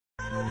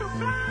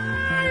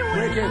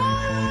wicked.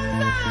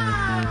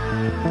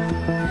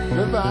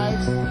 Good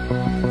vibes.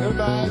 Good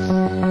vibes.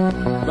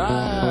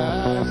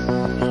 Vibes.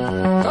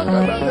 Talk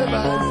about the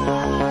vibes.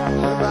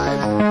 The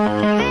vibes.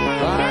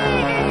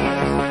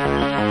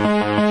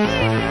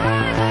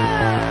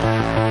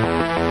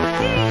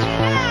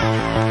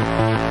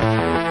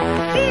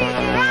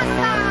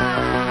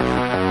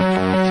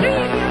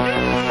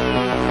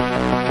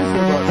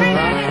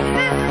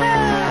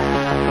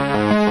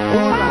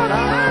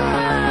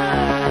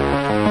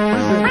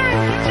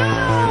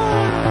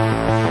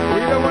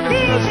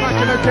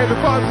 Okay, the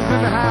boss is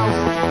in the house.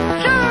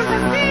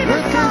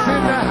 Rick is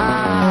in the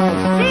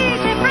house.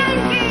 DJ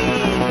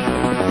Frankie.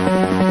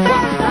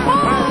 What's that?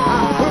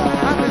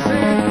 I'm the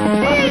same.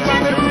 What's the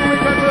time that we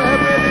got to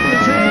have it in the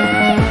gym?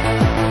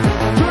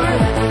 Do it.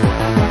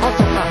 I'll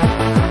talk now.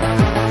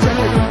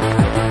 Tell it.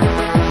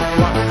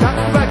 What's that?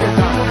 Back it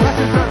down. That's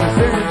it, not the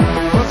same.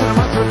 What's the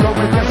matter? Go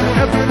with us and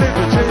have it in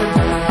the gym.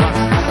 What's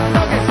that?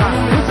 Back it down.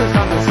 This is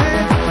not the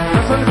same.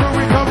 That's when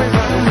we come in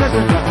and the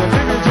session. That's the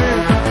in the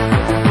gym.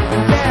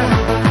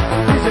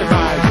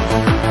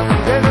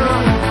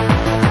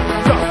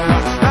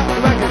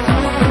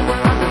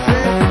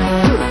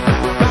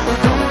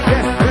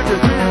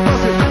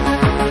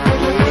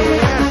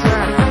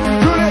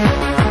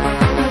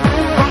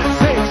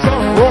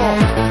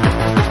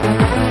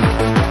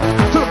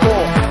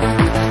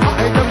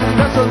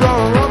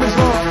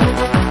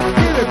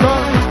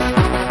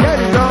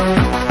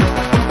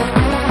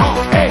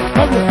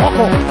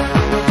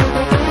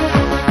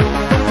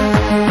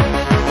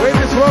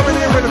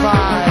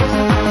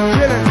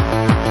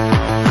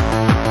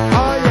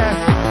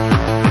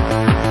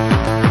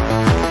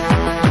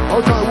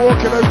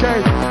 Okay,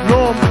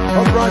 norm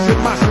of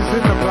rising masses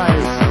in the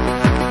place.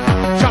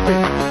 Chop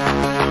it.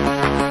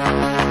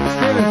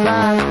 Still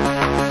inside.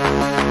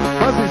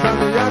 Fuzzy's on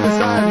the other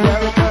side.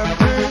 Welcome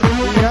to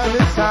the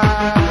other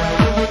side.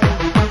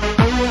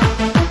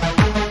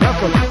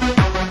 Welcome.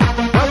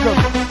 Welcome.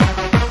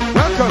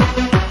 Welcome.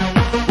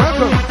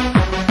 Welcome.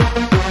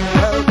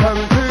 Welcome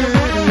to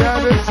the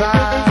other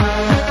side.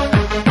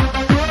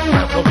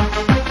 Welcome.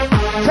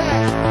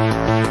 Tag.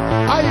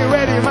 Are you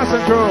ready,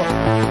 Master Crew?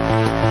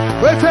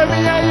 Well, tell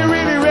me, are you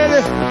really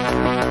ready?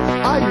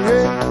 Are you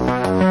ready?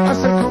 I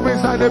said, come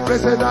inside the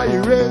place and are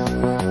you ready?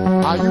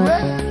 Are you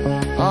ready?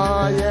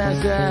 Oh,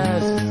 yes,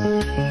 yes.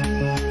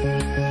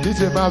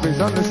 DJ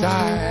Bobby's on the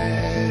side.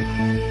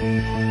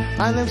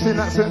 And I'm saying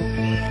that's it.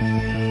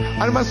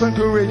 And my son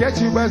could get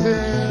you buzzing.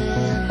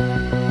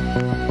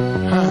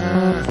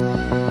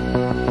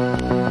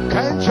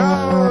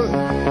 Control.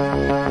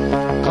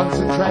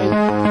 Concentrate.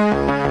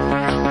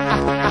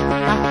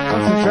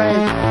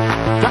 Concentrate.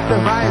 Got the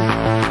vibe.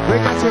 We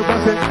got you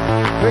buzzing.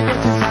 We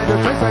get inside the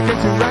place. I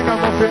get you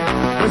ragamuffin.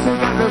 We still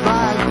got the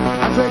vibe.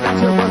 And we got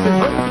you buzzing.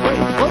 Wait.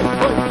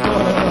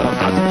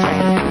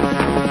 Concentrate.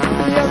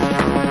 Yep.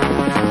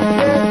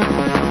 Yeah.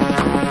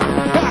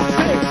 That's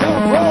it. So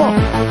raw.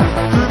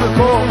 To the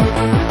core.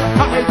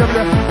 Hot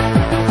AW.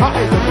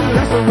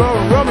 That's the raw.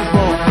 Roman's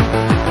more.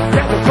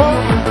 Get the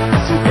core.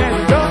 As you get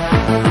it up.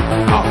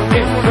 Oh,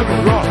 it's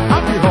looking raw.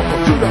 I'll be home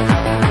to the.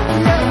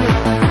 Yeah.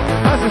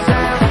 That's the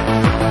sound.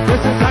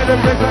 This inside the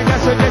place. I got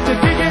you get you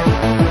dig it.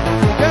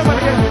 Come on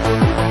again.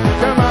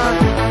 Come on.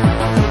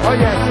 Oh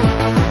yes.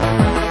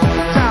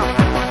 Down.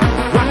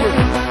 Rock it.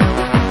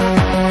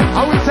 I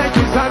will take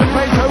you inside the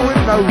place over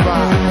and over.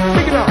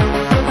 Pick it up.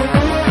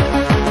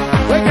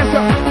 Wake us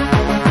up.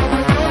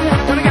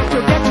 Gonna get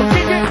you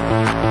dig it.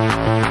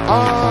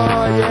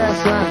 Oh yes,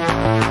 sir.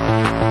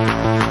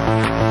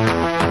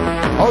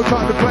 Hold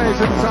tight the place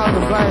inside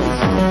the place.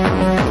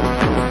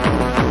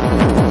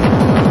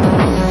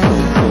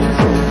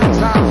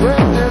 Sounds real.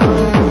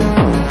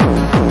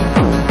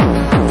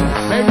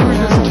 Maybe we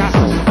just cast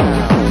us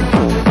down.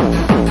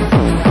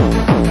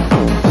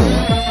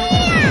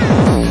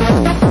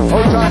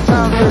 Hold tight,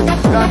 sound good.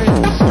 Danny,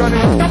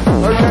 Scotty,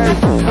 okay,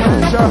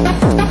 Alicia,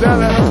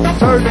 Della,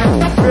 Tony,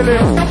 Billy,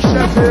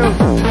 Sheffield,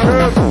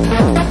 Herb,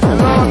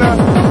 Ilana,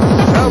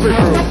 Selby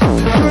Crew.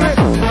 Shoot it.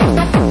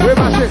 We're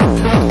mashing.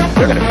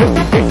 Look at it.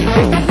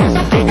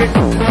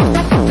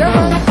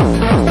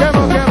 Come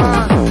on.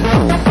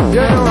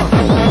 You know what?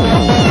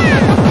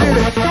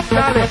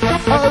 Daddy,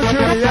 oh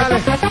Julie Alley,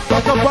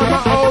 fuck up on my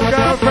old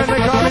girlfriend, they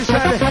call me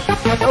Shelley.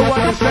 No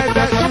one has said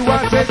that she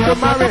wanted to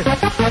marry,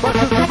 but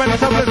too many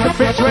tumblers, the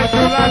bitch went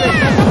through Lally.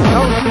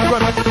 No, she's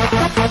gonna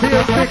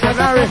feel sick and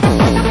hairy.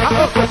 I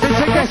up the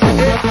bitch and guess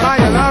it's my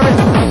Larry.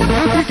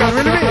 You think I'm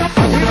really me?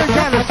 Even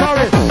kinda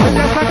sorry. And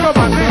just like up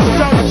my knees,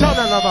 show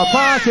of a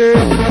party.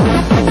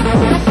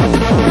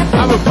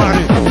 Have a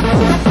party.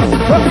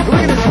 Look at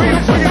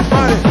this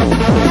party.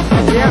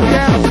 Yeah.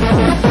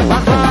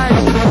 Back right.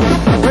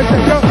 Where's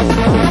it go?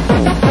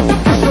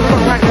 Just gonna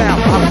look right now.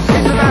 I'm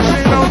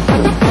internationally known.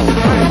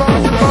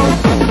 Microphone to the bone.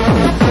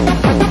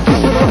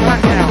 Just gonna look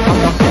right now.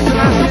 I'm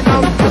internationally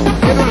known.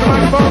 Get on the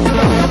microphone to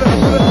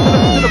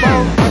the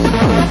bone.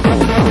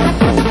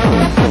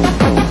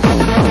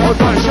 Hold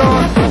tight,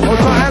 Sean. Hold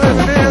tight, Ellen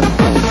and Ian.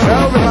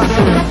 Elvin, that's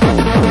it.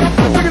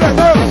 Look at that,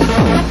 look.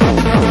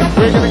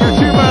 We're gonna get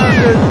 2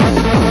 mounted.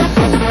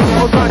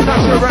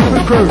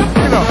 crew,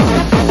 you know.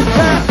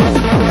 Yeah,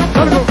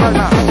 gotta go right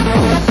now.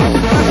 That's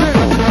it.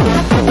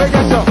 Big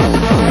ass up.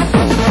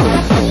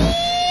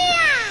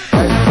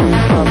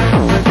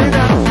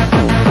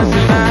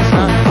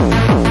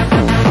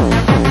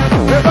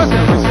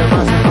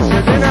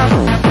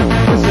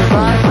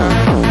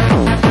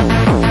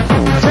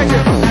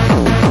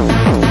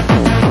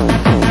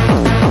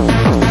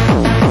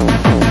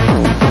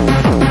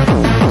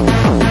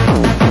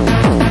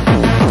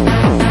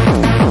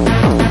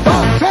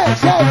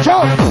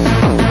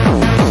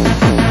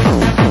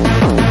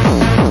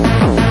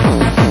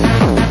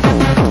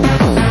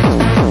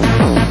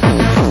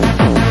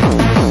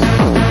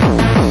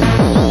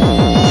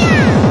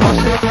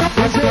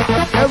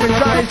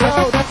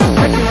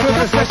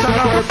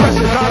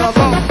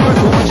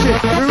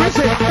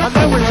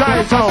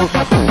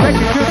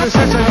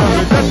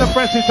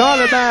 It's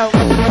all about.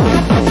 Yes,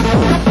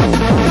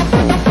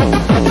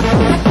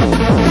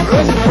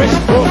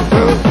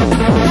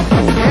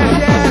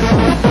 yes.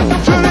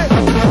 Shoot it.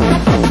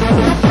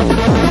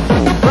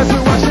 Press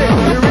it, watch it,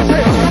 here is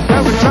it.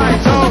 Then we try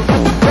it on.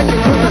 Take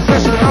it to the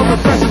session, now the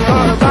press is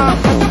all about.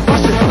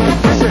 Watch it,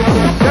 listen,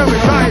 then we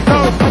try it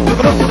on.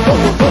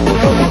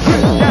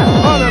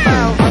 Yeah, all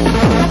about.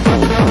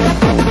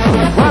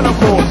 Right, of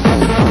course.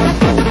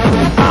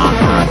 I'm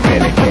not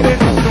really kidding.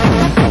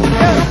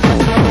 Yeah.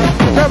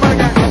 Everybody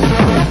got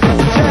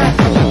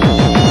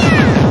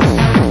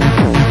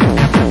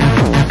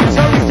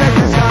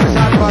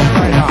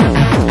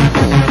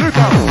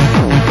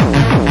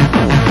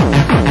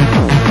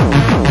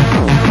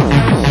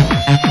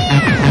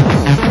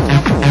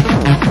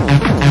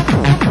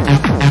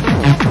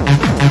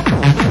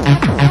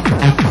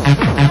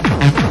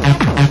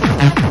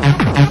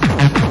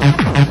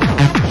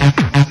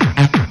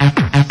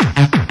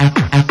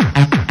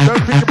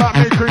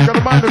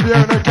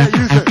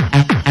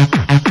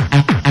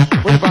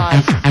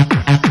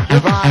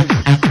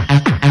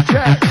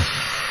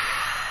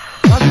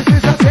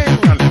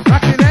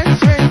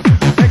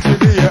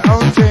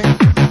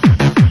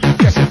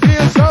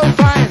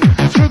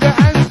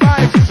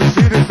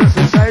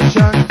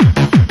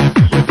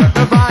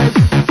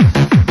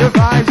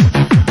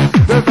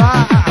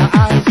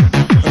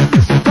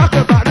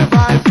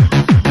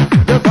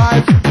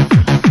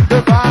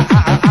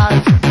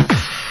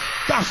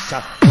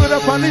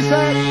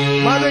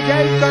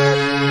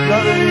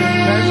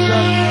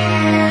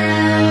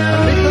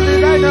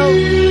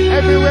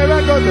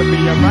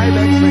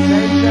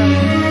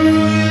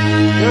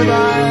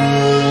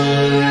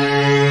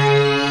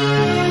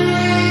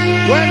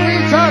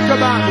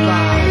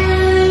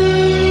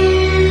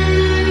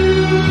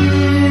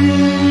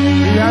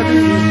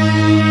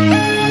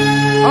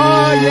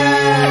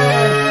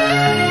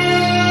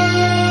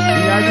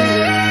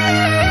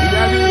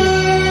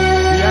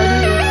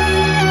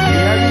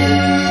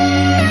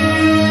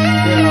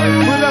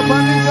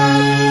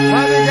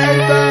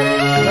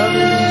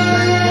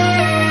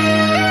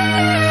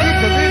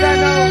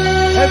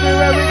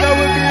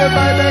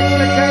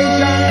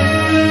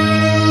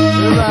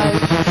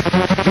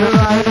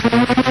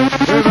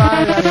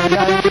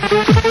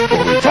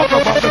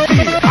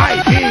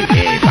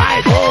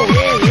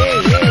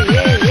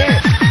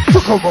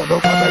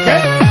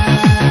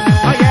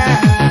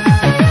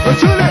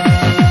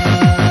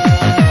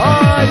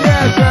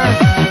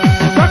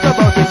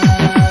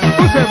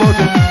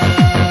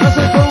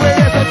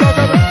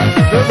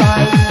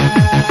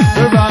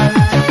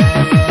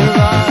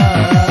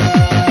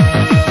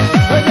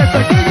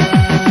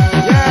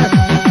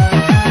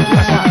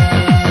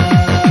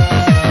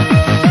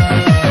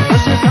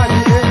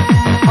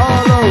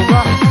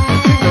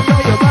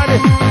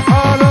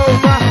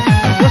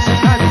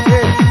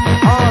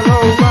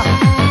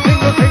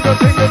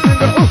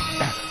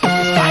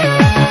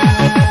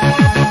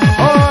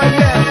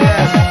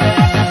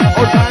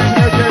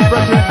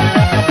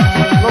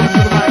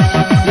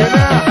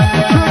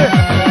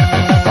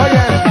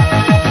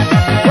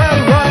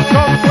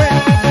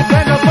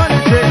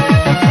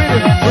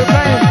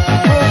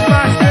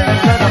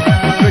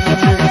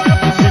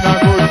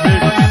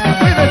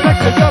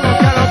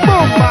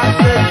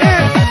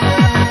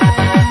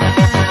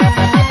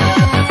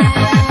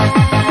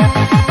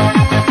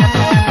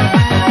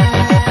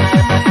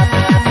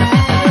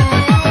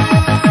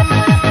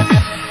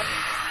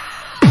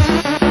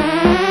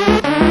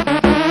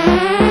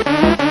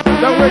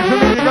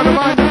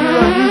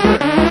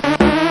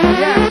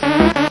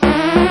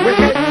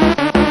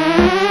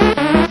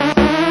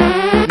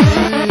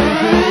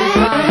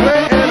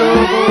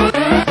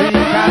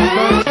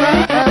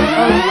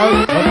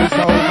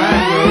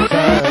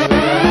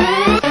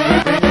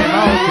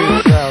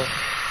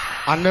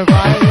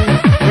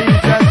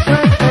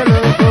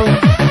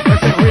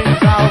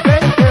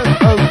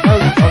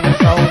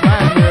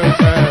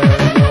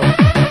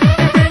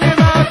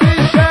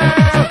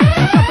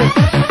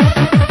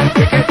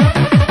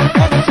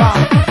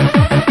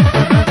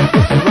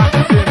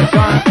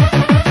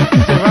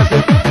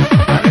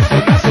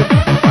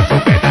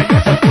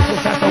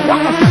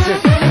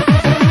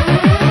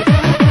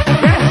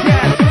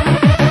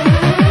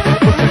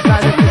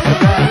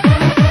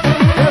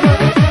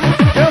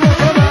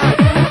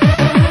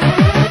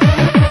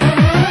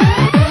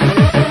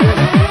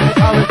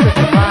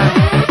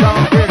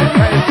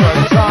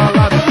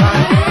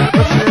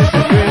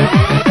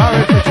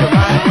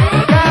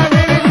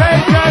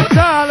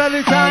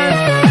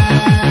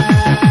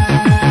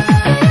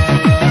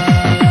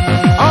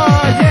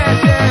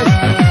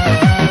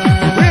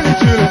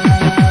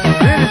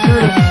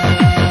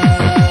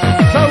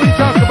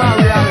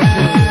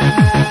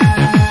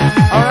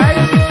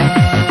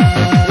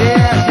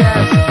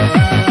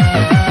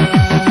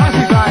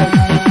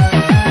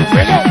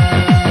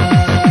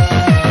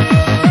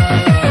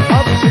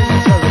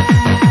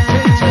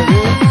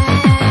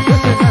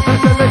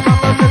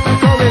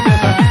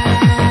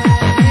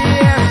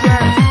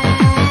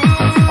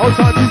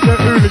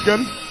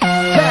again.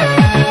 Check.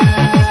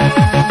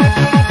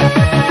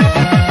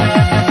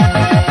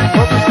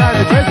 Hope you sign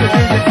the best of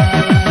music.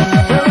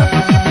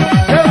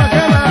 Come on,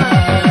 come on.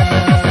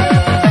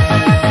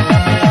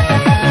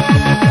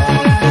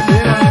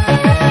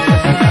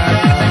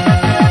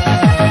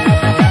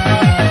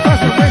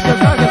 That's what makes the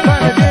time to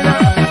find a dinner.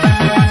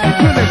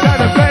 Till they try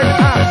to play the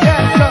house.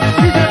 Yeah, so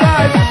keep it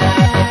right.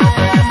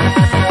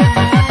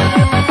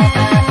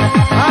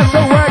 I'm so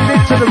worked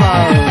into the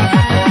road.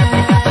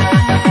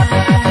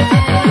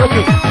 Look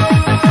it.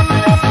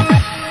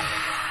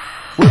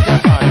 With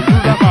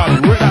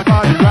that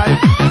body, right?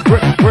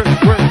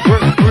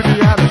 With the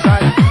other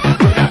side.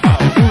 With that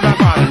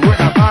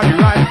body,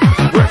 right?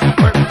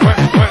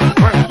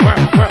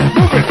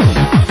 Move it.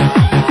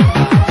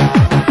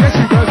 Yes,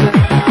 you does it.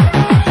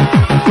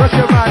 Work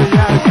your body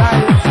out of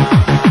sight.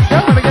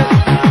 Come on again.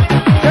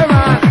 Come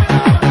on.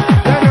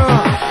 Come on.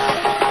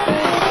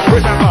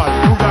 With that body,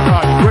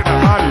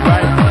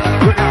 right?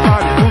 With that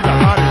body, move the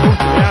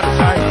other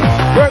side.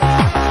 Work,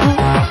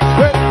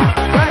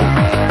 right?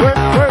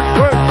 Work,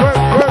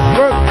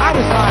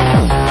 other side.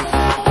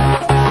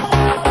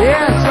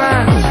 Yes,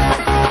 man.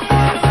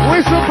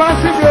 Whistle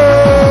possible.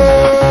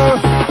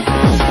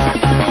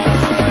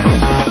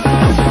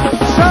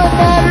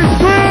 Somebody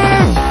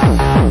scream.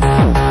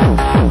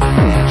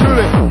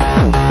 Truly.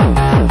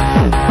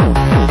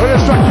 We're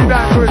gonna struck you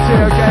down to it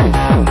here, okay?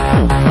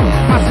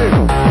 Massive.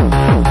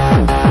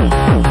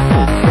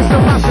 Mr.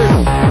 Massive.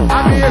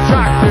 I'm the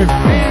attractive,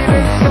 being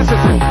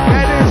insensitive,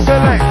 getting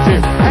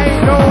selective.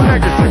 Ain't no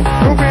negative.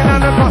 Moving on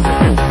the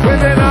positive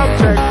with an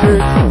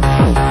objective.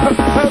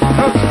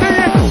 Sing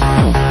it.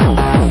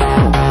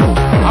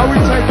 How we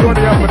take you on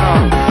the up and up?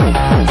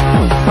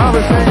 How we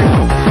sing it?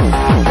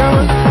 Come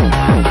on.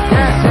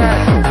 Yes,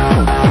 yes.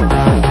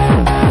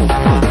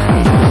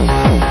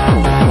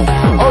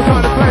 All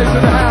time to play to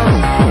the house.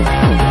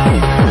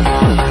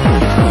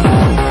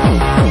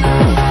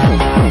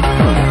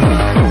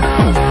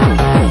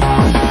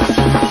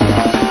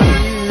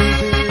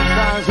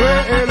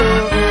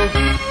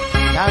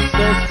 That's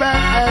the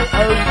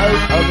spell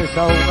of this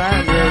old man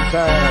will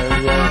tell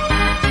you.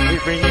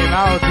 He's bringing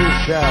out his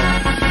shell.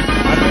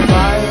 And the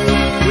fire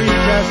we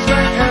just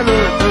swing hello.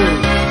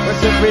 But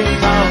the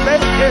brings out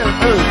let kill.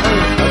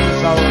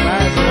 This old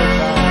man will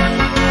tell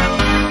you.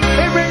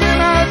 He's bringing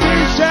out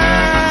his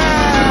shell.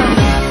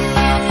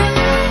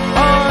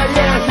 Oh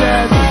yes,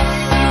 yes.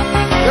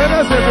 Let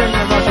us bring him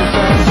out his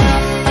shell.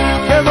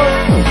 Come on.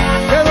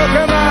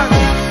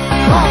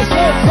 Oh,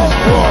 so,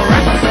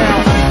 right now.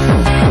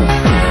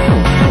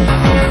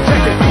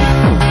 Check it.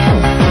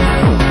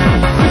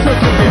 This will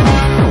kick it.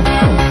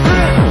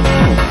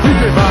 Keep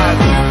it bad.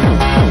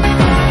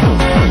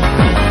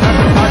 That's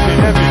a party,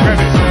 every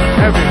premise,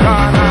 every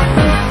corner.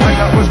 Like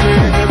that was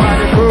reading the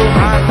body through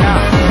right now.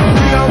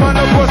 We don't want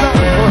to pose up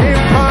for him,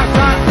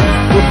 partner.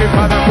 Looking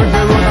for the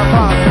quickly run a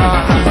partner.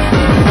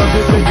 Don't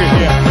you think it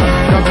here?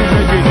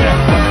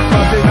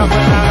 Something up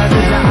and down and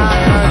it's an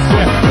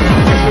atmosphere.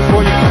 It's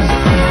before you listen.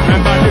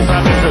 Remember this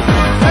and listen.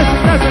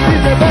 Listen,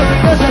 DJ Bossy,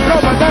 listen,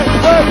 come on, thank you.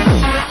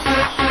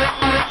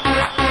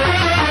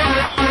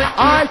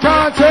 I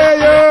can't hear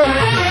you.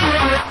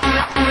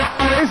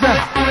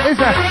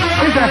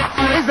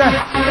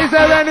 Is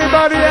there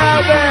anybody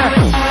out there?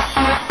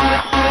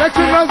 Let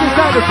you know the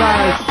sound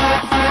effect.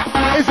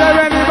 Is there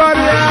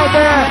anybody out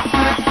there?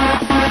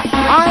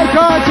 I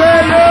can't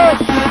hear you.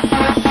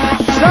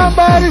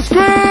 Somebody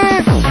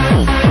scream.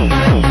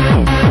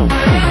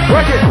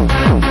 Work it.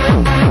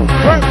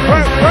 Work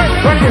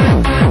it.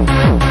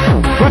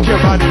 Work your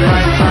body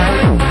right.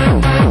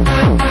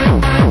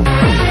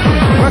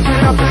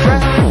 Working up the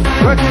sweat.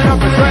 Working up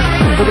the sweat.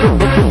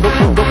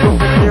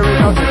 Hearing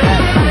out the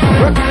cat.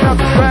 Working up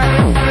the sweat.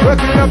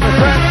 Working up the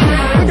sweat.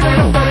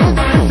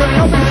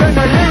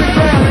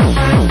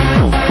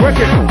 Look at work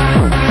it.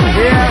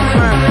 Yes,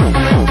 man.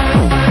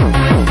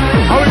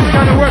 How are you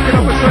kind of working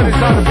up the sweat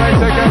inside the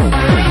place, okay?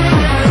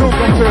 Soon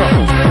come through.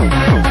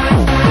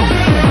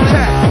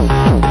 Check.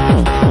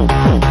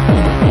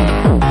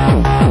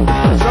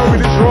 So we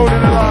just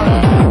rolling along.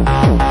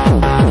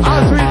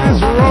 As we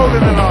just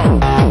rolling along.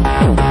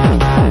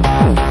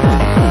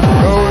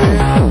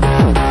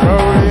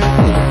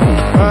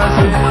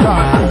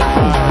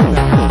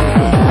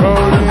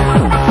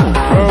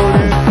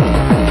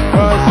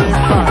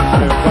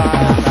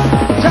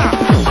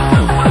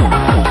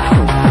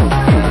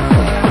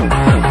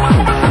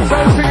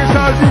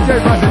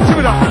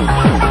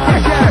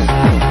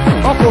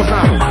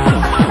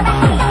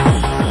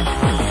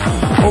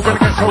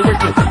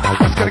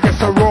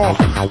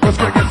 What's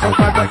gonna get so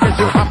bad that gets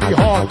you happy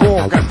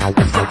hardcore?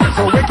 It's gonna get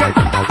so wicked,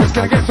 it's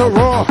gonna get so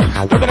raw.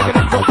 We're gonna get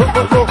it, go,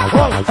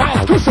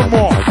 do some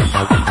more.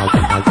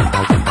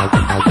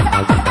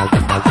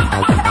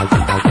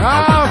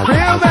 Ah,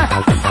 feel that?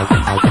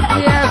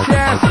 Yes,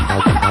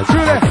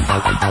 truly.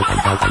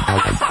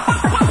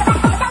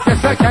 Yes,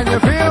 sir, can you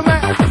feel me?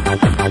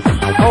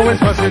 Always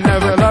fussing,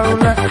 never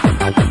lonely.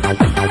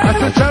 That's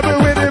the trouble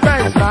with the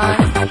baseline.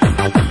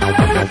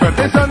 But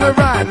it's on the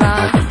right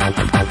line.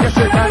 Guess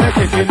you're kinda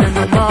kicking in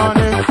the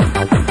morning.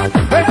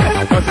 Hey,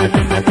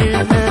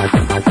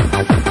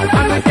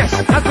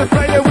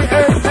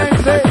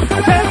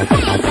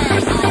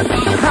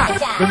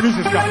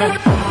 got me.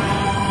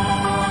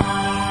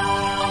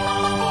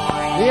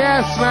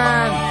 Yes,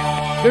 man.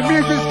 The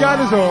music's got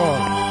us all.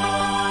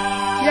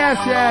 Yes,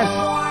 yes.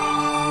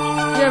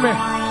 Hear me?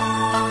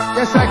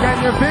 Yes, I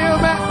can. You feel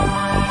me?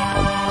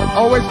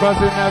 Always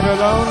buzzing, never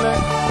lonely.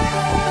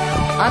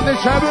 And the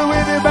trouble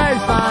with the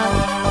bassline,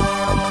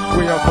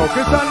 we are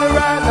focused on the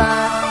right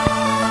line.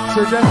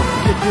 So just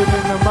kick it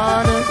in the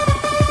morning,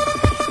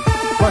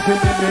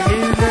 buzzing in the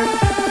evening.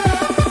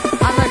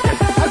 And I guess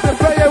as the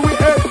player we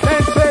heard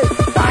then say,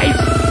 bass.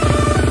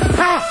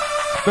 Ha!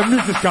 The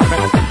music's got me.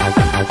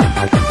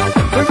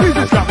 The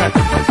music's got me.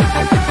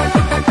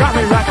 Got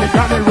me rocking,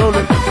 got me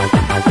rolling.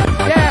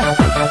 Yeah.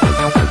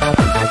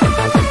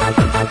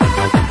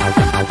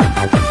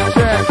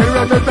 Yeah, can you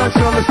run the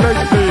dancing on the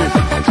stage, please?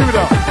 Give it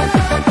up.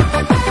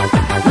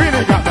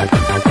 Really got me.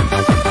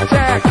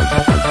 Jack,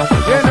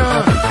 you know.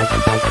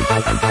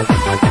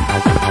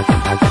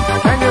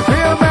 Can you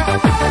feel me?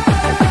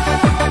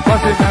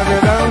 Was it never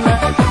lonely?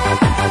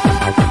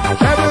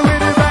 Trouble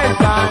with the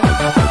bassline.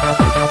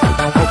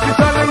 Focus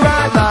on the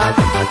right line.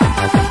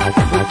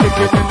 We'll kick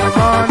it in the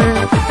morning.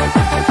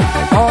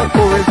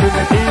 Hardcore is in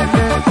the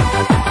evening.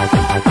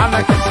 I'm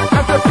like,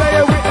 as a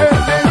player we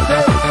earn and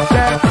say,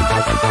 Jack.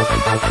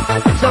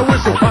 So we're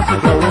so fast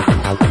and blowing.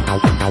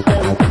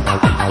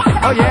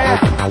 Oh yeah.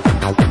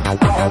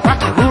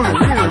 Rock and rolling,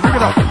 really, ring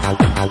it up.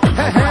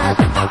 Hey, hey.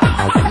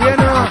 You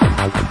know.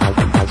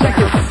 Check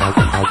it.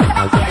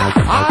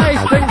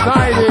 Ice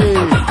anxiety.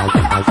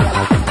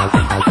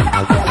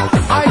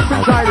 Ice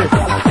anxiety.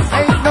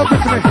 Ain't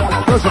nothing to me.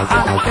 Cause I'm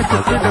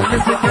interested in the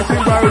music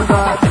getting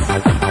over.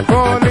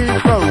 Four-leaf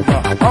clover.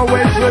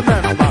 Always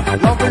remember,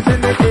 love is in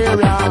the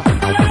area.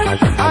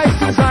 Ice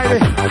anxiety.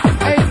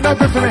 Ain't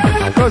nothing to me.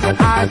 Cause I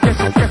guess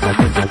the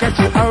music gets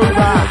you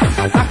over.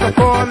 Like a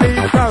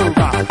four-leaf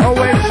clover.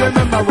 Always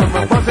remember when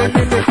we're buzzing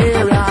in the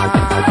area.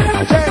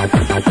 Check.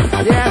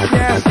 Yes,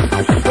 yes.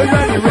 We're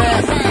ready,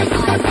 Red.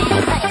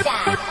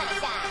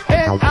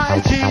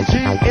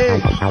 N-I-G-G-A.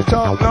 We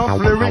talk enough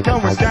lyric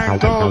and we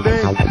stank all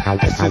day.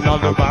 It's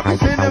another vibe.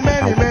 It's in a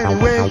many, many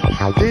ways.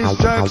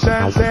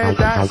 Dizstruxshon said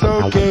that's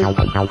okay.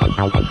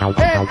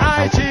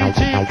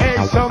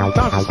 N-I-G-G-A.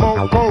 Sometimes we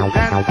smoke coke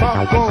and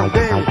fuck all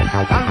day.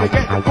 And we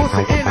get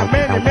pussy in a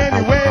many,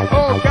 many ways.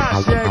 Oh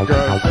gosh, yeah,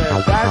 girl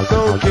said that's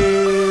okay.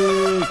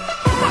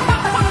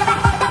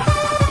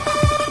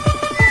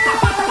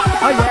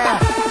 Oh yeah,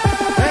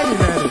 many,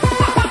 many.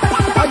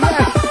 Oh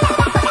yes,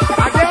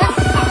 again.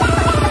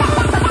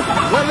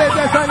 Well, let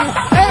us on you.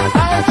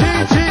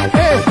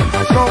 N-I-G-G-A.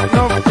 Smoke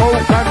no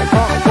coke and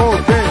fuck all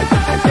day.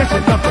 Get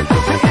enough of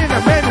pussy in a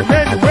many,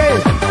 many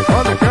ways.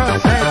 All the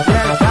girls say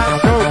yeah,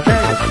 that's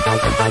okay.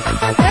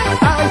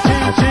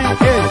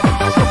 N-I-G-G-A.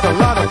 Smoke a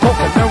lot of coke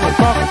and then we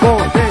fuck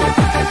all day.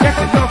 Get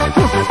enough of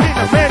pussy in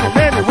a many,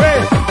 many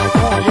ways.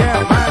 Oh yeah,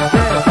 man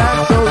said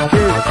that's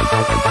okay.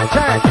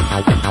 Check.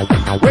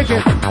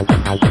 Wicked.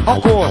 Of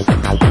course.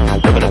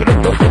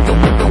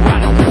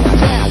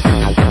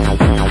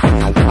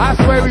 I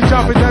swear we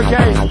jumping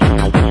okay.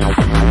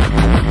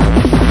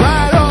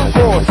 Right on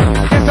course.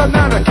 It's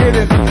another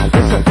kidding.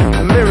 It's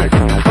a lyric.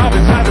 Bob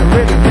inside the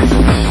rhythm. It's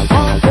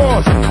on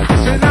course.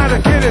 It's another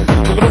kidding.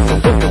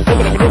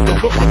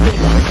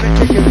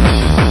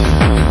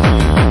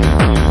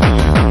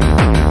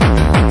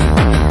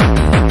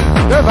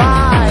 The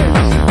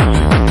vibes.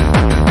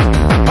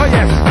 Oh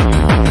yes.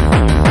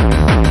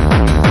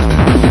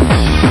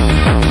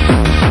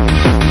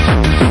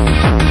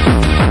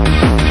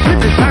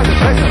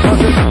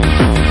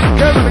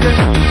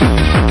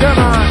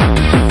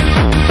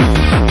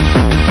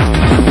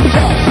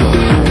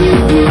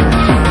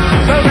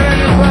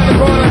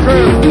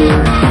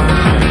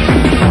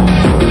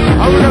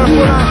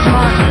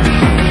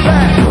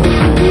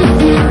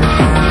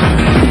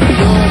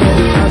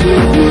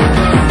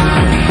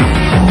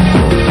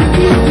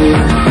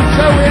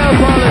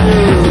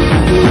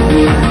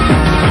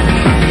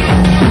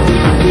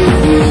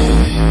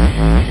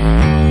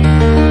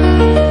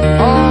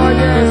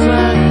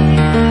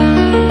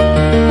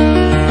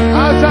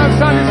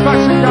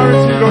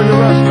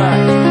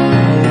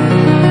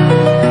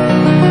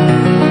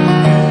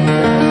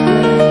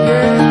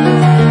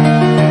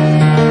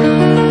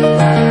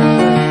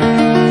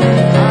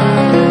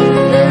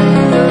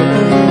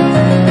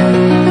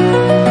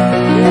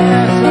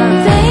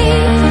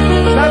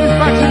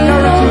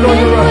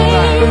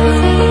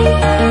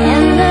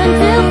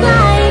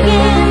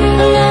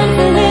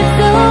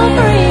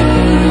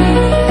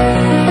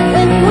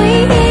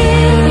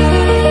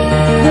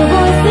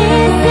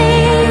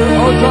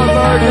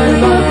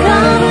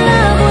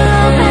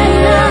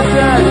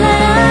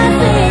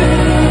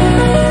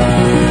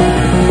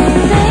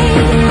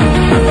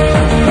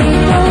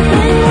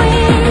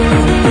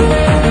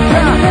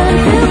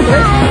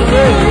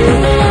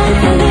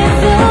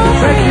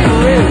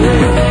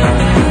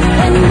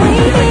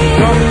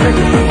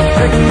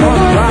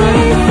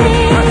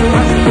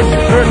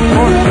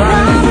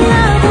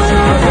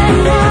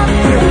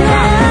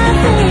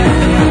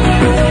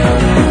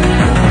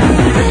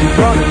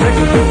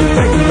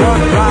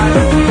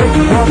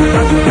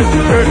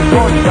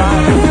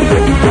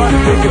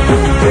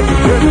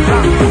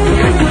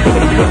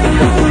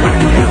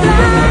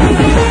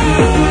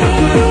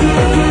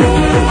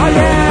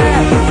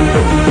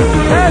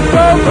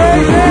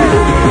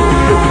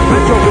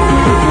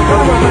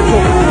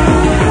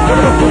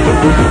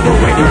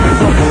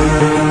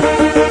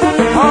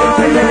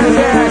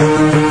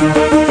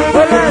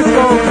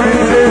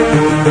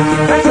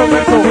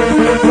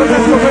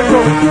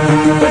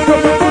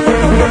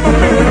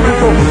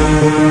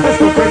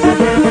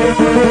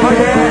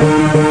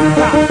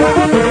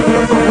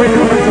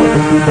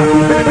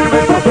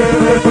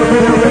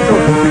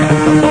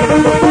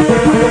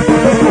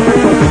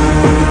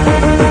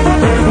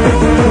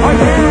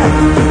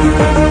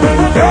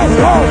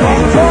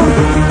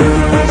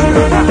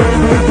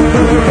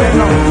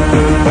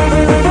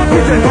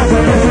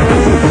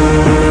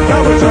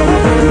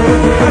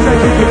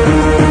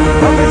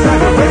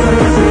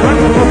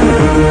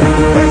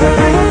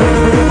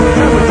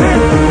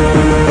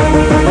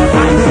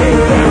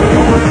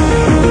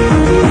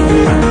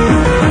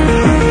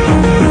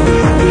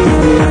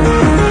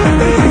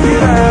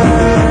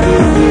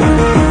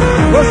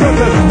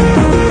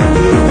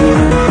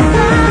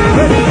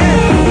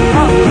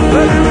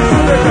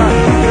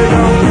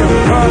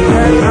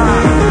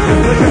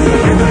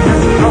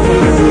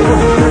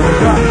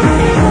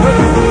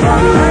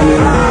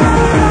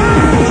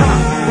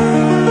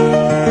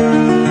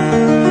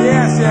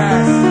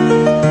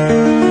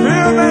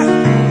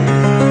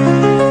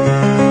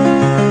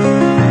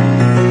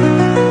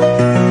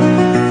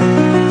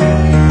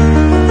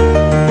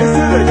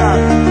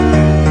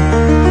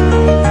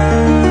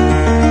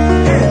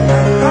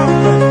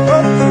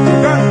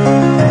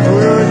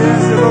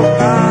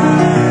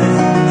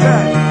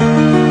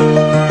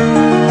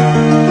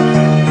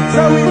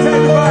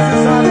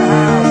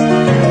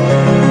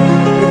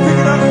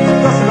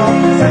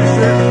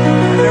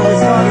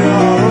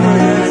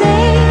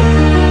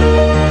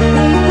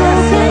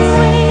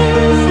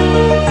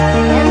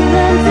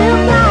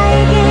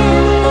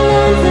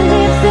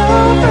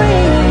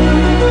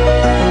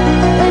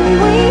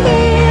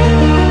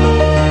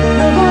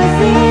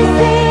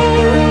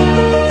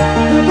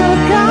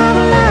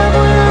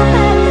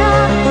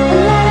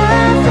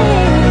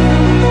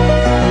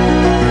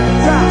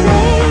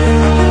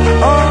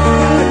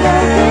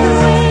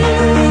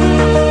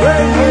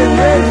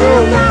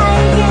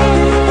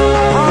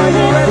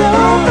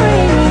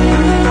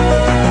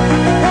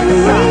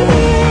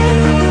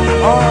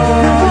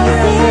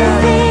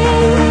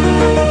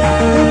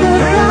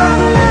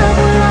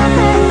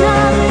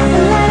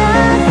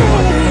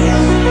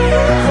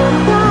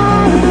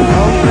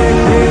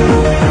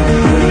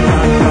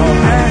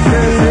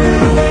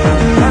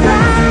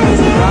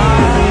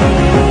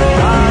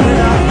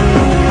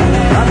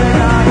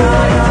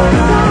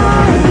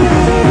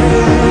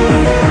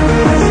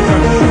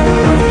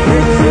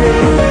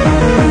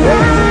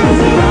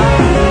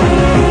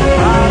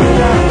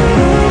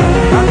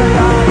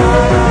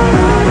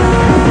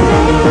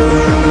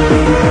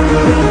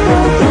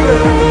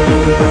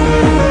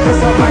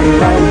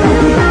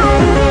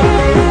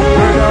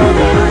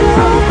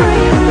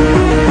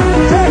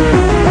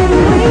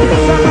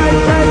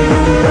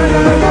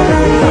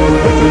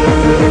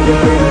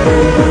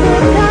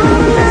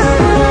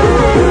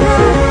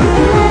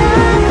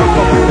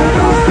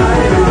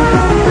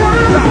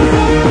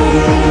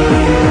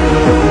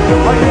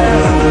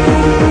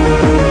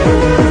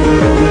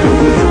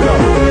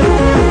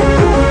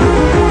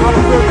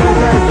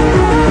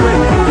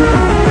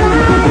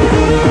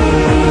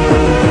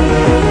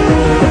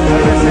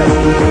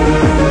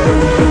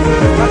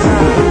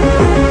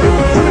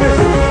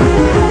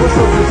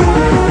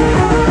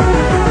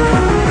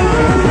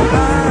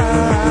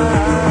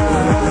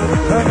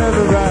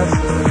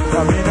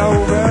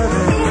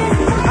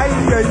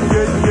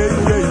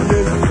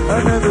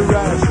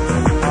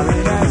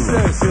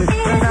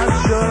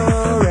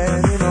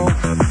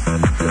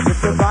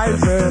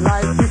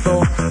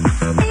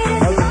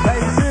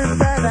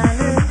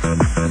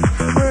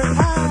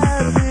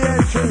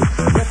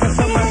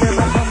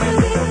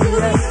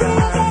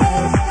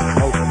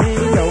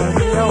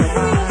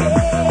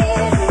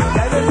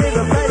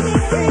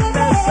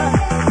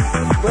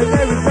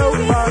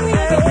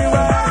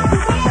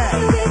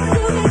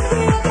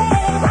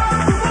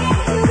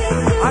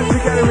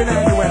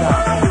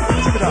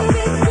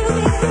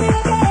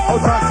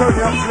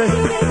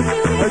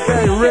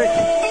 Okay, Rick,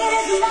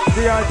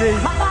 D.I.D.,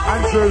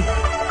 Andrew,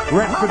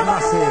 Retford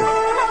Massive.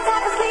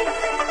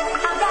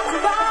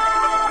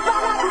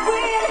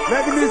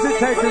 Let the music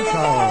take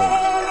control.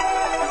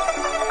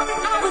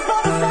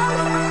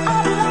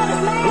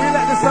 We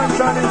let the sun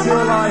shine into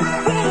your life.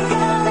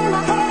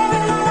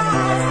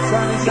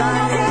 Sun is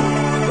shining.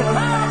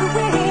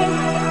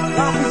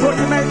 Life is what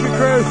you make it,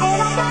 crew.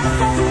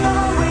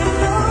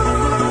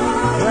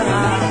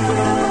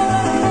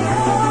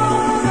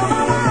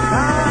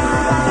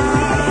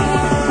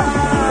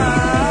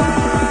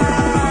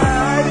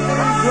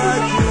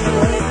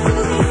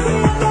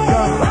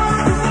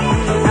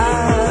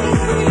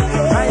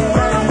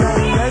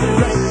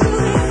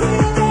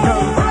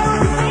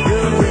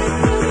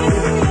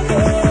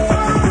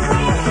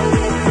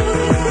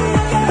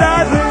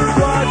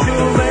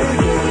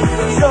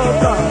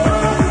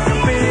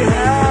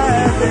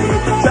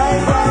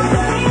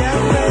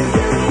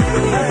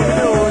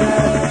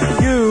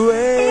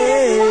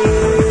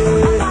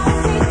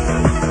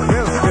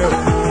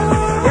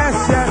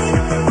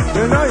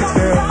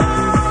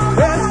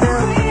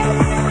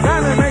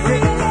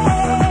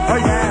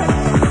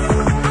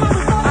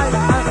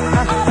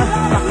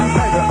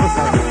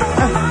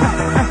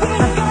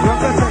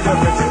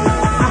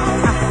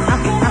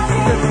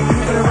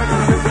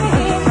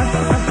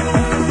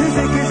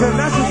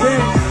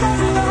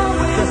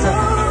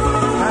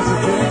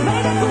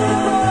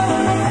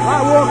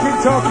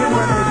 talking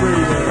when they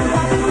breathing.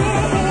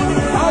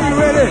 Are you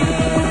ready?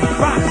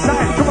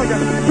 Backside, come on,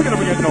 guys. Pick it up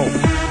again, no.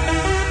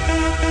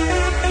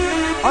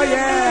 Oh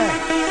yeah.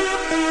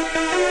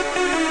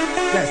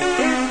 Yes,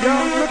 if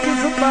you're looking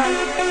for fun,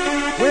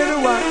 we're the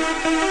one.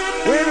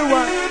 We're the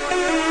one.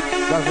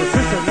 Brothers and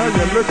sisters, know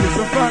you're looking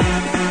for fun.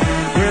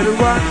 We're the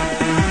one.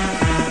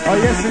 Oh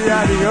yes, we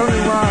are the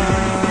only one.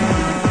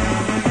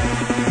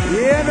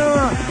 Yeah, no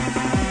one.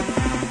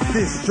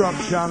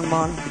 Dizstruxshon,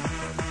 man.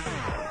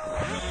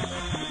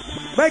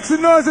 Make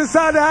some noise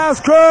inside the house,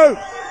 crew.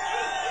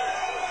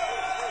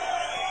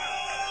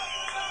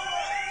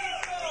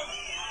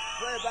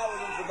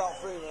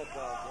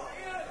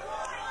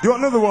 Do you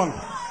want another one?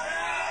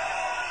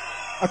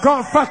 I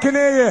can't fucking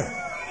hear you.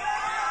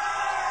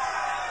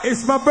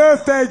 It's my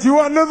birthday. Do you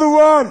want another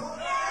one?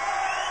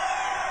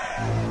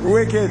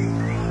 Wicked.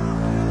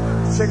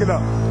 Check it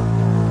out.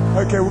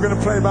 Okay, we're going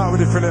to play about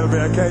with it for a little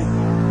bit, okay?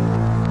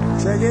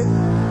 Check it.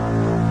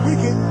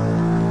 Wicked.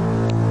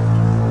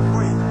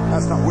 Wait,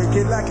 that's not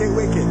wicked like it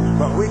wicked.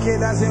 But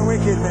wicked as in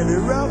wicked. Maybe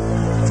rough,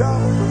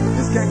 tough.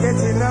 This can't get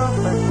enough.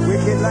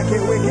 Wicked like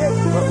it wicked.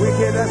 But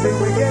wicked as in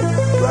wicked.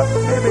 Rough,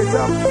 maybe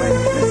tough.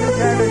 This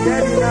can't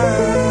get enough.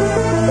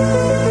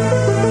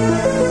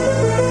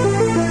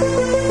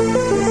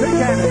 This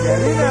can't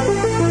get enough.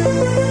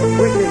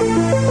 Wicked.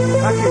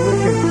 Like it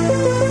wicked.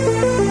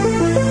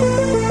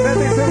 That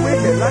is a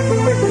wicked, like it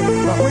wicked.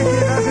 But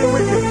wicked as in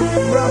wicked.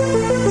 Rough,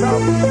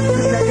 tough.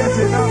 This can't get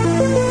enough.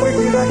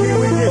 Wicked like it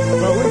wicked.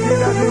 But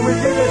wicked as in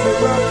wicked. This is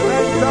rough,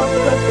 tough.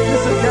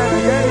 This can't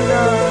get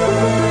enough.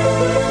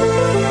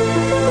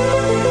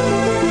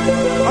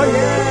 Oh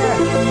yeah!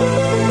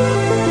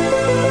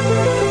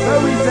 So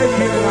we take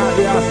it around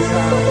the house's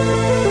house.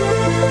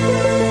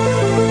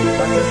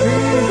 But the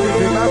trees is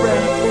in my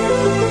breath.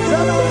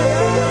 Turn on the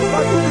ass,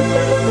 fucking the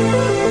breath.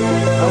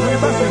 And we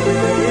must with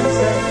the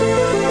insect.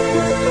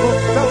 It's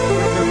hooked up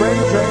with the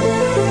brain drain.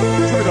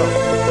 Chew it up.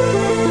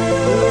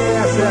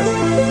 Yes, yes.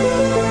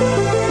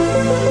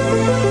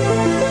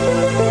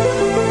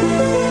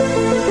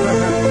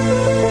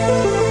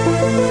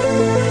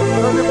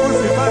 From the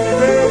pussy, funny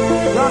babe.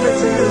 Run it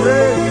to the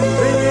red,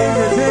 bring in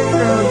the ting,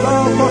 girl,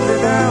 long fuck it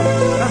down.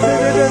 I said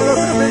it didn't look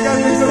so big, I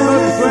think the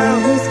blood is well.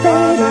 His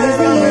fate as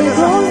the year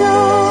grows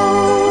old,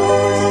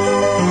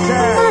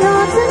 and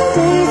autumn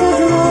days are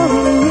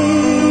drawing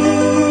near.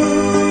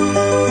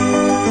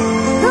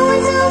 The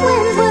winter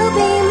winds will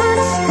be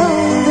much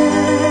colder.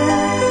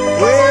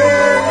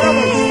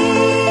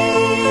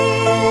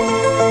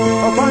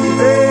 A funny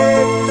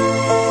day,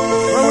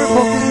 when we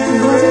poke it in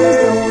the red.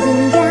 His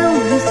golden gown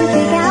used to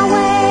pick our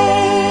way.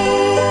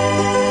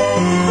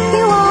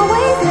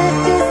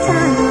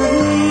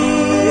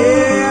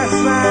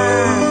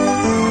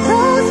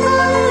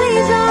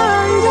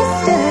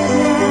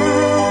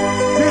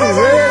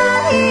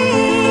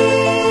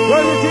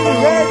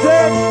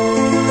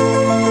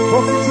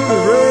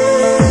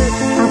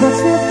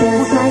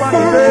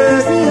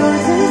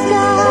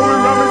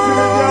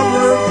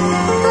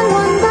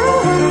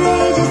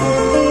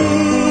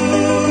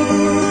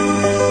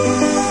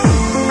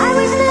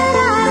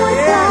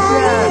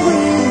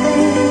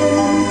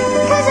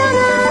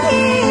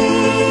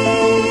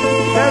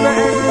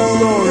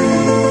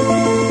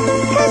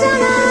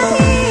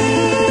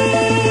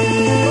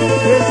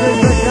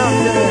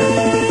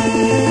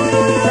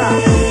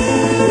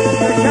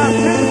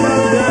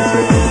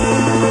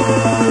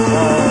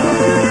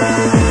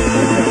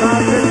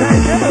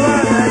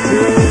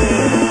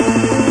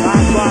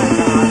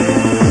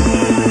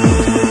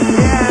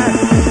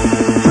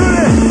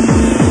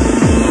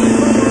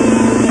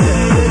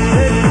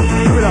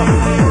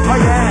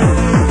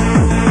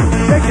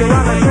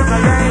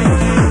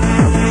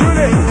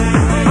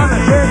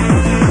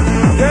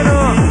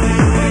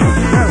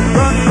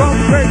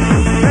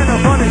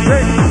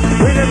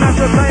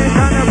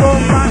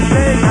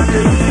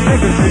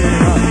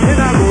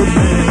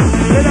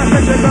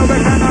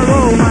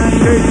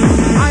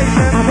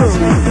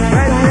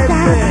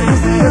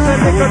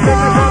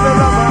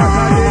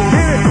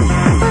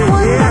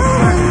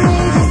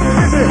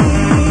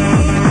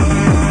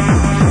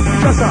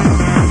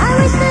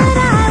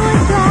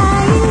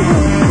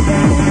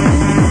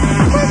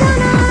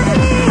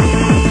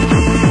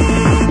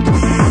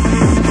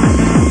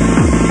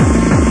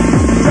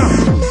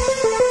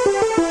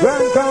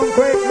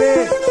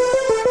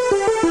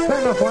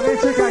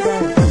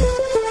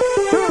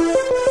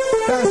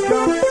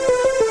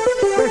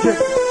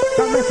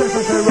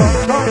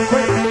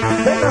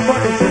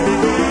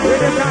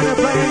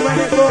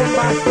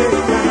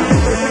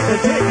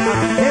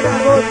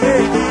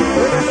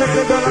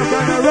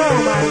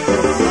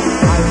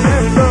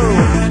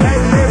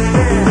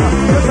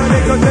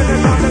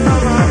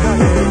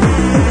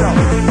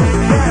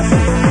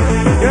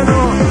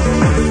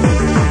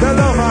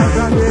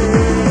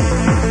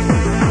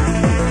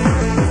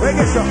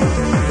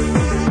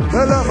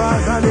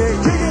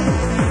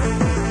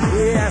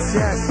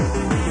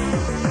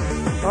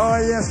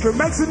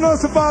 Make some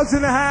noise about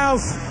in the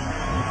house.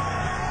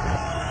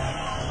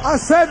 I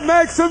said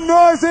make some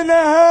noise in the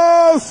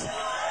house.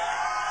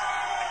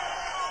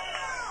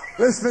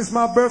 Listen, it's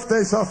my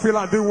birthday, so I feel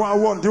like doing what I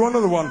want. Do you want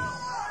another one?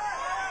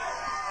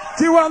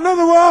 Do you want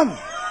another one?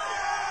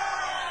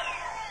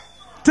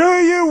 Do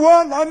you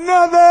want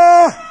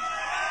another?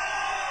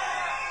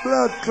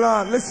 Blood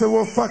clot. Listen,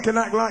 we'll fucking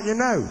act like you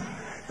know.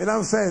 You know what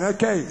I'm saying?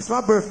 Okay, it's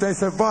my birthday,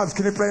 so Vibes,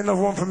 can you play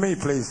another one for me,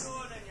 please?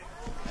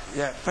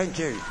 Yeah, thank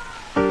you.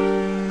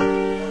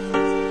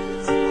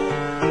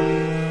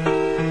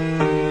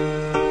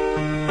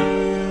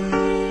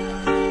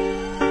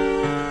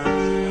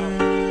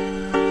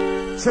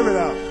 Chill it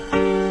out.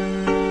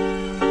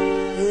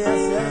 Yes,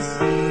 yes.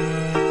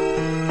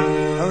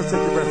 I'm gonna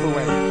take your breath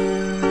away. You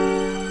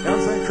know what I'm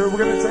saying, crew? We're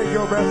gonna take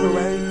your breath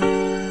away.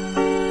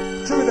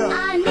 Chill it out.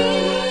 I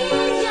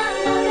need your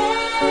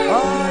loving. Oh,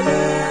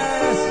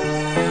 yes.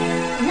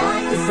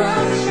 Like the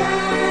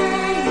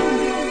sunshine.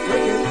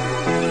 Wicked.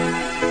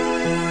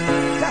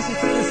 That's it,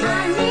 finish I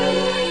it.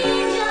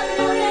 need your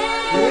loving.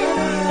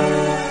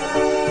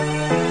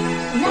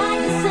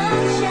 Like the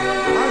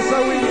sunshine. I'm so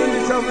weak in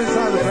the top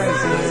inside the place.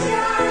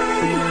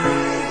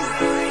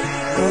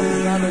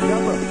 Not a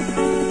jumper,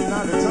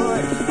 not a toy.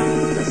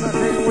 Just a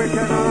thing we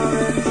can all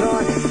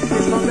enjoy.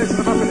 It's not listen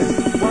to happiness.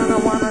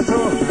 Wanna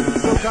talk.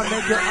 Still can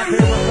make you happy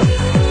with the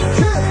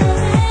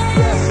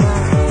yes,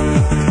 man.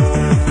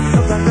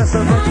 Sometimes that's so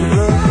much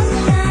blue.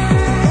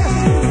 Yes,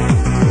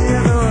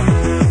 you know.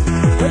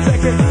 We'll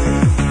take it.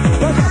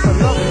 But that's a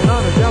love is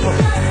not a jumper.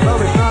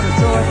 Love is not a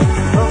toy.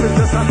 Love is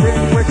just a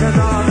thing we can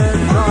all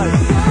enjoy.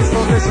 It's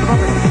not listen to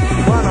happiness.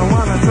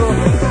 Wanna talk.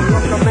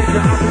 Love can make you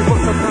happy, but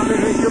sometimes it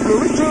make you blue.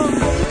 It's true.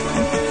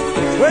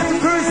 Where's the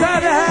crew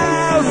inside the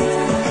house?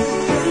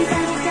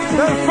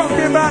 Don't fuck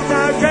me back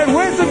now, okay?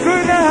 Where's the crew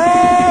in the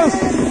house?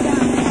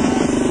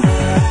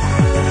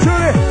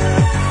 Truly,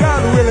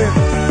 God willing.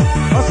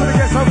 I should have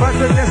get some back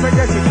there, yes, I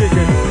guess you're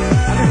kicking.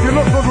 And if you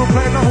look good, we'll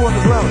play another one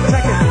as well.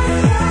 Check it.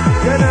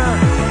 Get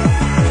down.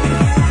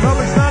 Love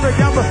is not a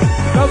gamble.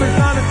 Love is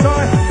not a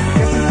toy.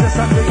 Guess it's just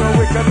something that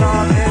we can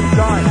all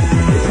enjoy.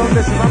 It's on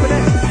this rubber.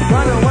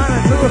 Wanna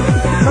do it.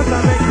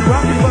 Sometimes make you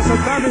happy, but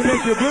sometimes it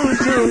make you blue.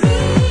 It's true.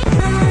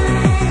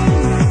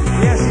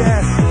 Yes,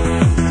 yes.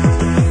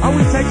 And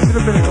we take it to the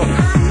pinnacle.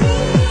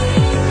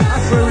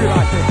 That's where we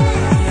like it.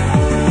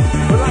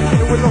 We like it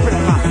and we love it a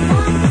lot.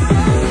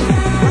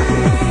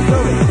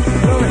 Love it,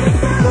 love it,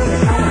 love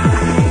it.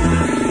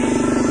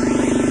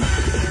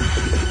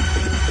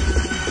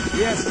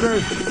 Yes, true.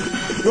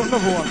 You want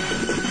another one?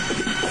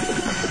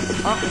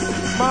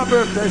 It's my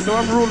birthday, so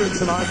I'm ruling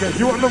tonight. Okay, do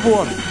you want another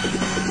one?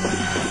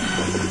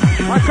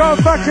 I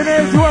can't back in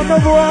here. Do you want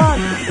another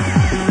one?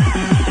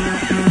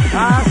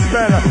 That's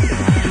better.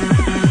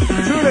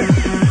 Truly,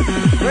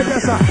 where's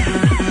that song?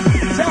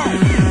 Ciao.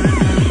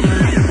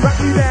 Rock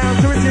you down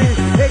to a G.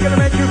 They're gonna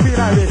make you feel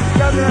like this.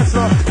 Down the dance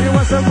floor. You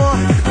want some more?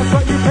 That's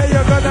what you pay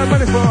your goddamn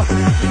money for.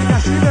 Now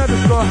you know the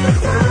score.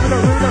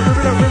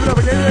 Rip it up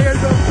again.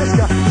 Let's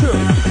go. True.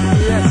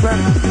 Yes, man.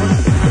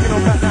 Bring it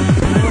on back now.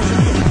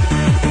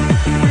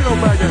 Bring it on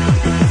back again.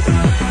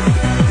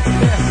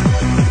 Yes.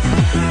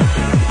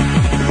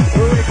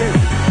 Where we go?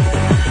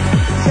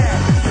 Yeah.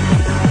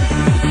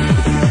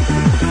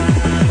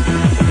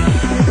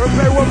 We'll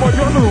play one more. Do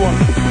you want another one?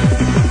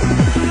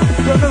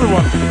 Do you want another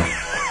one?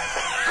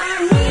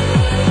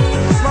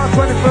 It's my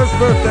 21st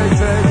birthday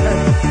today. Okay.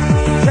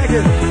 Check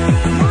it.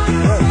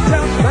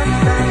 Jump back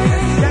down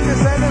and stand and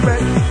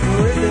celebrate.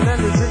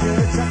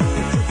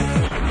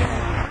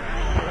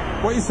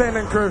 What are you saying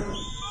then, crew?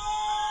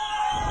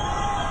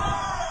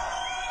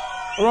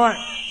 Right,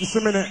 just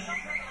a minute.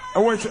 I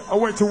want you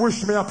to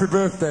wish me happy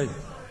birthday.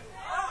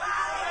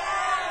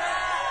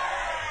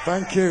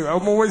 Thank you.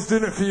 I'm always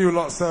doing it for you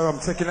lot, so I'm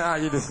taking it out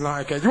of you this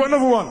night. Okay, do you want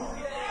another one?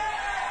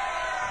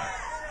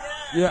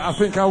 Yeah, I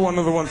think I want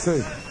another one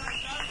too.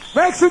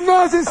 Make some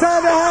noise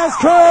inside the house,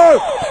 crew!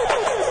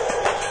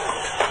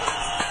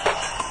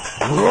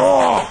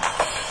 Roar!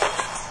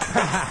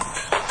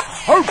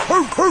 Hoop,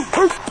 hoop, hoop,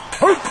 hoop,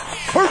 hoop,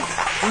 hoop!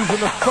 Who's in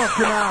the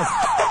fucking house?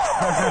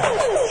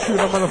 Shoot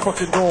a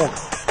motherfucking dog.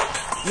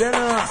 Yeah,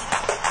 no.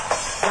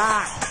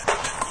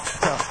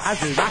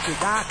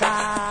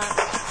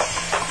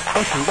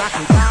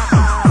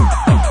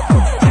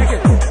 Check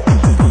it.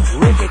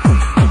 Wicked.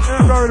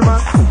 Yeah, bro,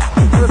 man.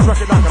 Let's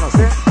rock it back on us,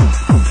 yeah?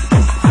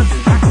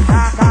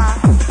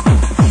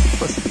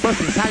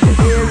 Bust inside the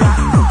area.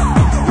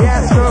 Yeah,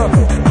 sure.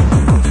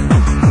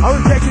 I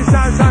will take you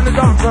inside the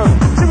dark road.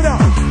 Ship it up.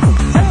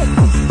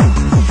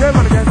 Come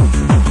on again.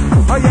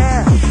 Oh,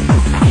 yeah.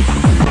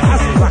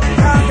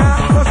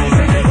 Bust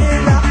inside the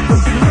area.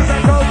 Bust inside the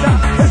culture.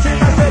 Bust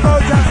inside the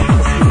culture.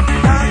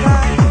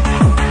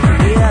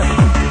 Yes.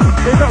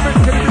 Hey, don't be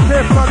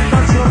careful how you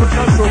dancing on the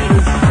console,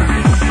 please.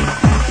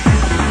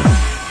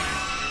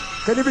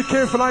 Can you be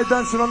careful how you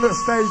dancing on the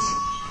stage?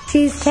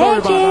 She's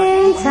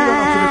taking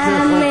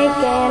time,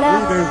 making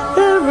up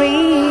the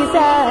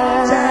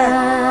reasons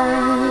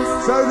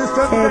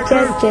to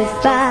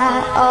justify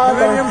all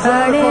the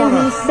hurt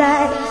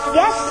inside.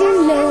 Guess she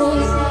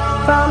knows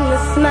from the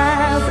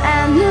smiles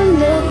and the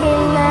look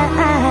in the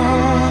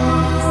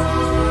eyes.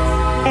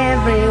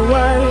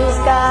 Everyone's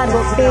got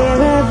a fear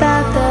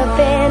about the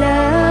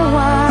bitter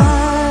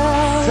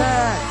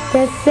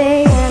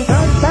saying,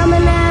 Mama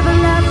never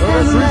loves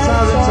her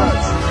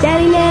much.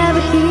 Daddy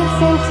never keeps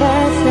in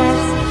touch.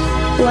 That's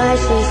why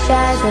she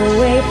shies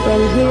away from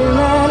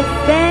human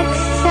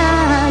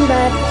affection.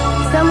 But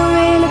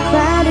somewhere in a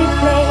crowded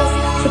place,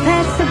 she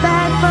packs a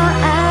bag for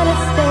outer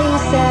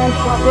space.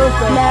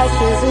 And now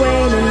she's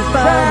waiting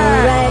for the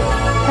right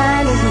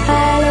kind of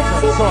pilot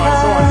to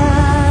come.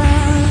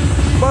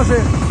 Buzz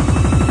it.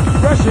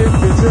 Rush it,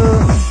 bitch.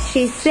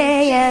 She's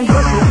saying, Rush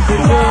it,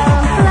 bitch.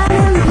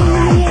 flying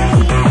me,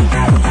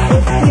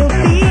 if you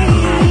be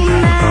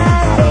my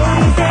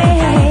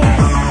baby.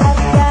 I've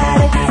got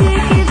a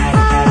ticket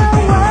for the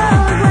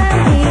world when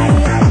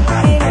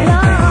we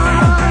belong.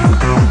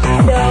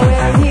 So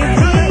will you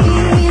be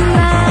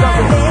my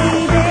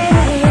baby?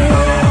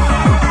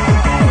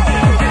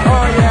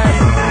 Oh yes.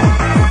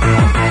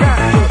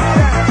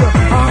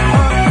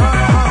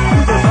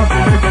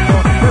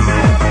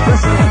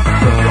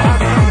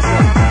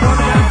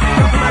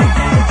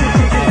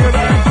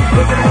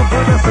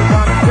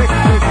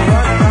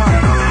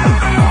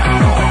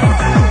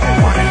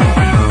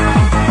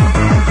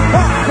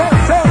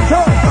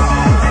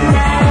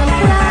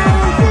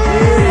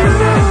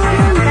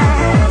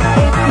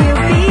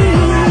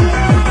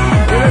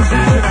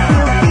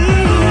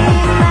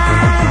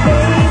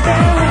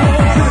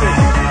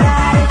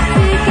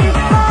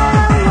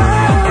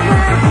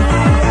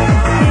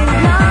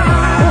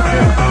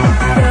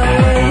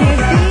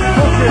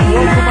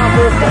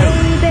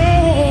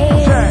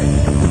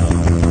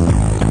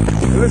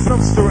 Listen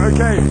up, Stuart,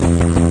 okay?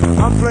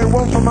 I'm playing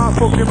one for my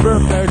fucking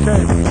birthday,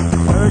 okay?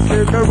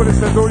 Okay, nobody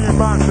says all you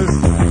bastards.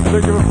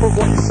 Don't give a fuck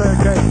what you say,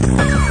 okay?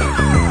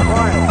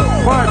 Right,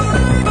 vibes.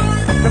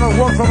 Can I have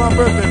one for my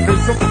birthday,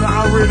 please? Something that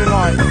I really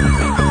like.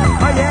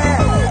 Oh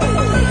yeah!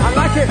 I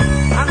like it,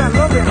 and I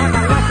love it, and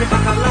I like it,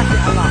 and I like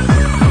it a lot.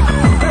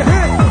 Hey,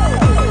 hey!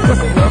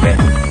 Just love it.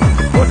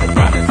 What's it,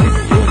 brothers? This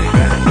is really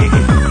gonna kick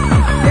it.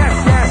 Yes,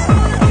 yes.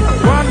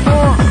 One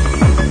more.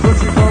 Put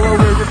you for a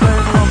way, we're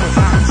playing one more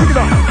time. Check it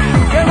out.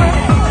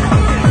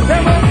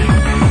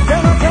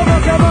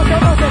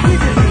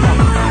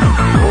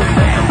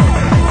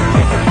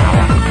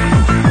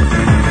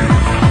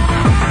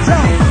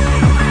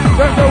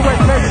 Don't go wet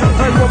legs and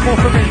play one more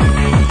for me.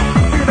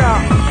 Pick it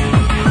out.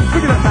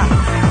 Pick it up now.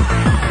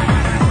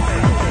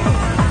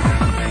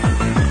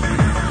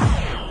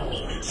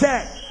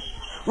 Check.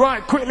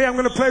 Right, quickly I'm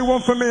going to play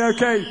one for me,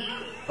 okay?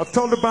 I've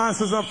told the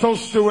bouncers, I've told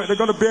Stuart, they've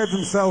got to behave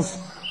themselves.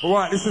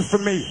 Alright, this is for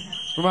me,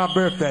 for my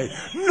birthday.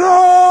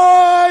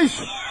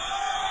 Nice!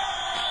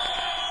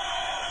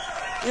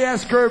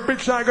 Yes, crew, big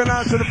shout going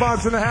out to the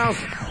vibes in the house.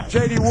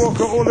 JD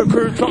Walker, all the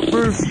crew, top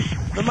grooves,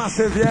 the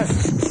massive,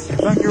 yes.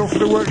 Thank you all for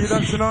the work you've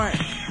done tonight.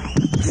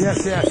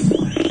 Yes, yes.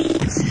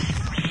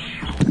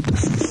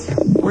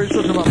 What are you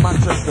talking about,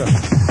 Manchester?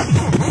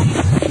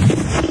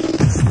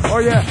 Oh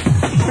yeah,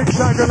 big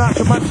shout going out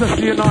to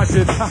Manchester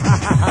United.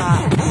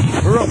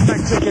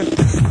 Roughneck chicken.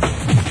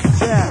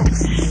 Yeah.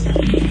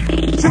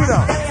 Check it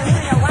out.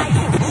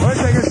 We're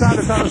taking a sound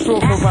of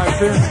soulful vibes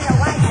here.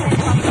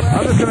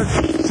 I'm just gonna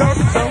choke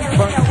some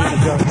funk in the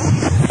gun.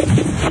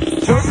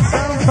 Choke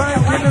some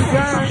funk in the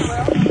gun.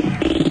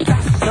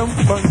 Some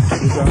funk in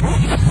the gun.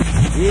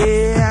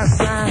 Yes,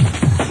 man.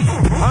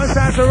 I'm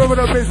starting to rub it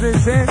up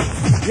business, eh?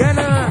 Yeah,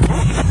 nah.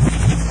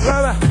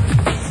 Rubber.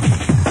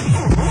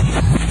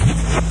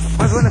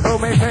 What's wonderful,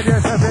 make it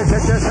yourself,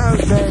 set yourself,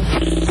 say.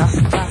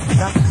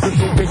 Tap,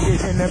 picky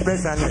in the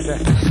breast and say.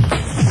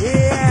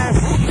 Yes.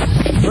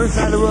 We're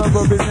starting to rub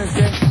up business, eh?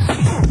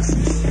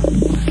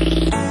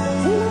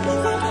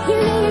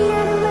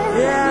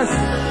 Yes.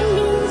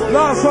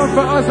 Last one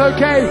for us,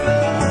 okay?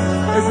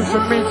 This is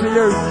from me to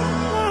you.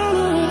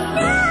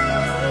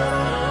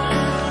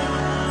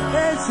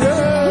 It's you.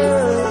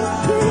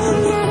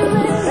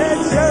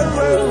 It's you.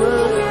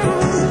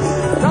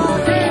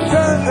 Talking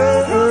to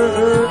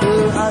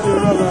I do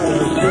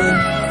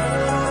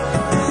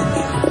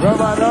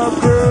rubber dub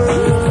crew.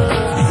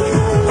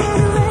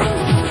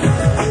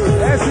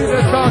 Let's see the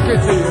talking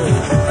to you.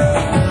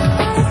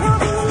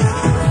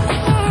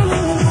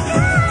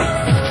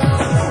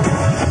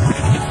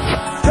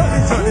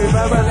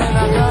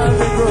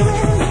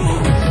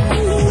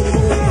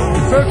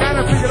 So kind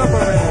of pick it up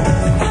already.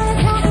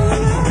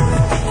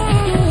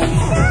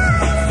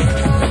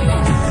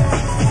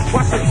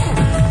 Watch it.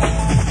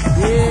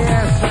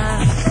 Yes, man.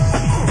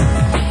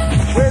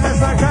 When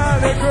it's a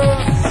garlic crew,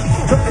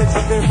 took it to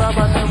the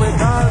baba and we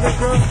garlic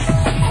crew.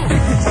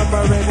 Pick it up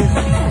already.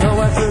 Know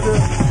what to do.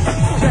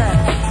 Check.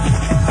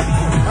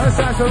 I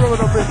start to roll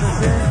the business,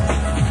 yeah.